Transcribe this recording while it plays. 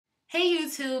Hey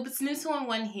YouTube, it's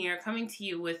New211 here, coming to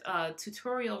you with a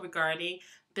tutorial regarding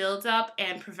buildup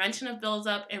and prevention of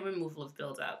buildup and removal of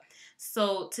buildup.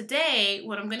 So today,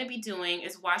 what I'm going to be doing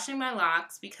is washing my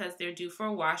locks because they're due for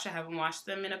a wash. I haven't washed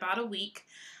them in about a week.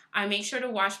 I make sure to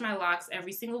wash my locks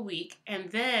every single week, and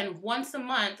then once a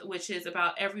month, which is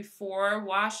about every 4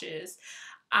 washes,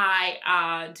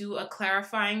 I do a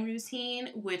clarifying routine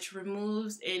which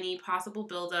removes any possible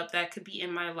buildup that could be in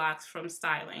my locks from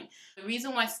styling. The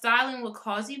reason why styling will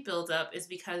cause you buildup is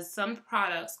because some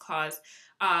products are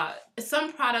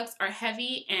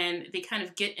heavy and they kind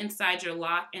of get inside your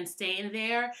lock and stay in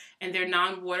there, and they're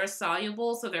non-water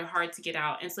soluble, so they're hard to get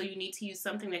out. And so you need to use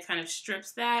something that kind of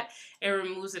strips that and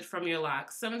removes it from your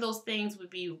lock. Some of those things would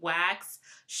be wax,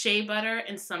 shea butter,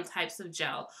 and some types of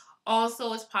gel.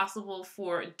 Also, it's possible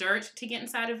for dirt to get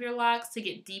inside of your locks, to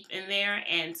get deep in there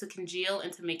and to congeal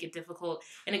and to make it difficult.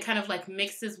 And it kind of like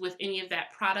mixes with any of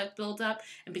that product buildup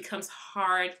and becomes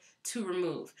hard to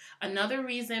remove. Another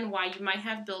reason why you might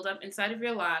have buildup inside of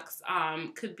your locks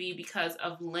could be because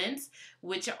of lint,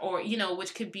 which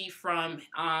could be from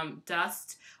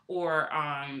dust or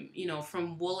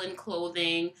from woolen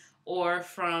clothing or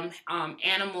from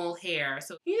animal hair.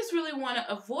 So you just really want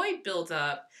to avoid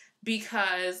buildup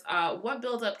because what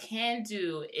buildup can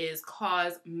do is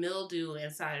cause mildew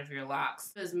inside of your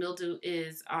locks. Because mildew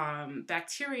is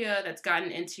bacteria that's gotten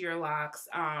into your locks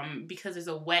because there's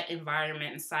a wet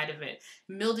environment inside of it.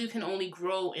 Mildew can only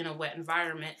grow in a wet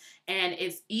environment, and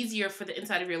it's easier for the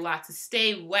inside of your lock to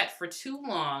stay wet for too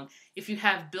long if you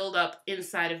have buildup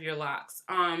inside of your locks.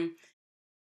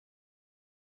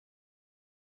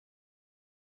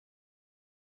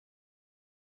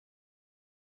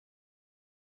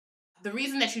 The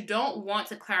reason that you don't want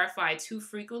to clarify too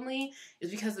frequently is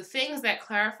because the things that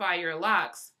clarify your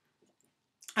locks,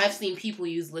 I've seen people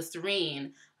use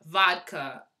Listerine,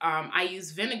 vodka, I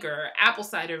use vinegar, apple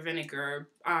cider vinegar,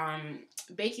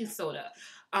 baking soda,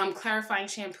 clarifying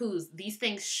shampoos. These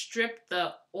things strip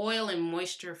the oil and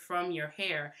moisture from your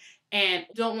hair. And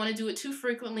you don't want to do it too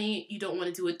frequently. You don't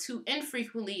want to do it too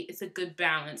infrequently. It's a good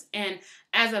balance. And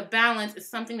as a balance, it's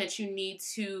something that you need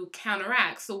to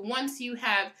counteract. So once you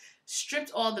have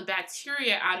stripped all the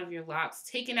bacteria out of your locks,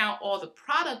 taken out all the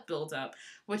product buildup,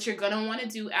 what you're going to want to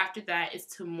do after that is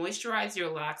to moisturize your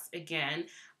locks again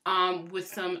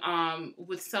with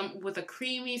a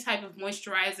creamy type of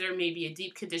moisturizer, maybe a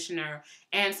deep conditioner,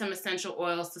 and some essential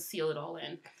oils to seal it all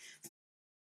in.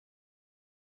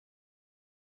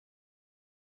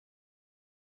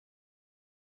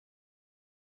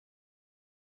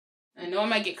 I know I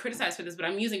might get criticized for this, but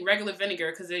I'm using regular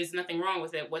vinegar because there's nothing wrong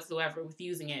with it whatsoever with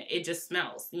using it. It just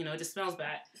smells, it just smells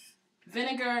bad.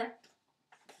 Vinegar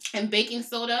and baking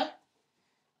soda,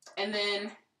 and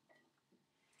then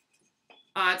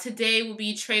today will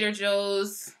be Trader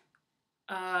Joe's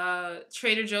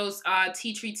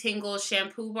Tea Tree Tingle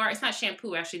shampoo bar. It's not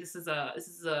shampoo, actually. This is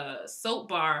a soap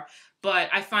bar, but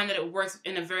I find that it works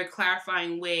in a very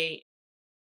clarifying way.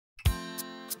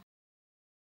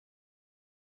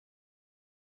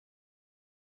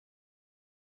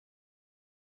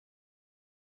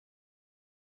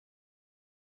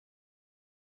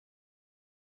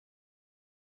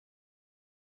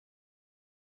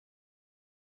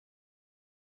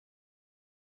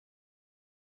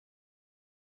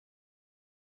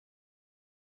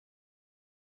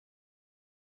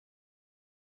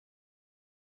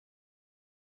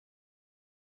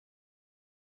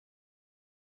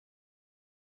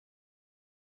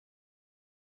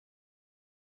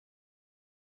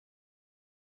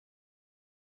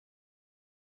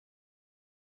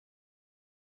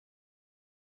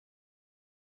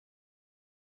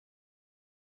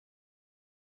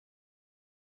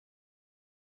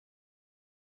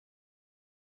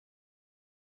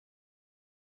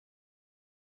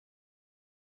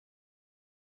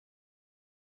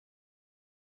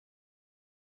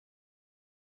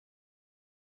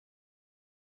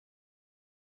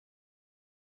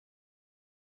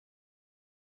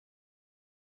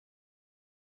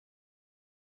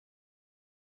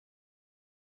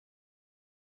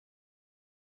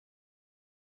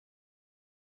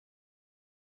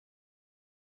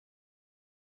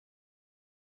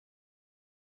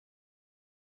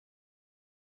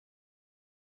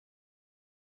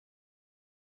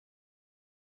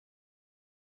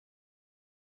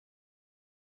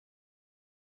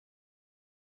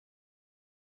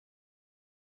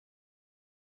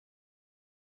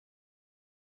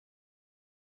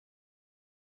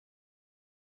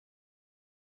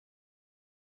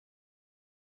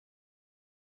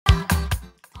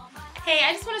 Hey,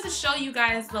 I just wanted to show you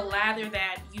guys the lather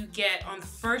that you get on the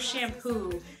first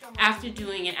shampoo after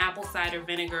doing an apple cider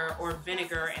vinegar or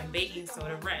vinegar and baking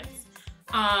soda rinse.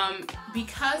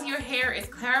 Because your hair is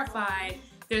clarified,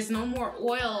 there's no more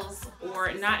oils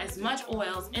or not as much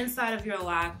oils inside of your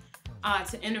lock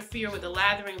to interfere with the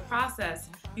lathering process.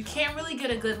 You can't really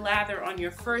get a good lather on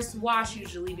your first wash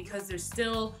usually because there's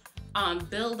still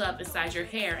buildup inside your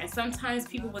hair, and sometimes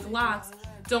people with locks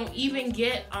don't even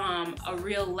get a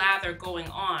real lather going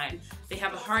on. They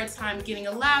have a hard time getting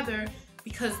a lather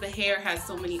because the hair has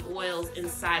so many oils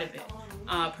inside of it,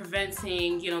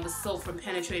 preventing the soap from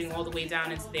penetrating all the way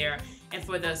down into there and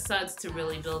for the suds to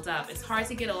really build up. It's hard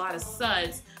to get a lot of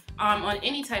suds on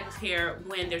any type of hair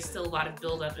when there's still a lot of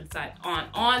buildup inside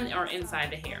on or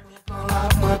inside the hair.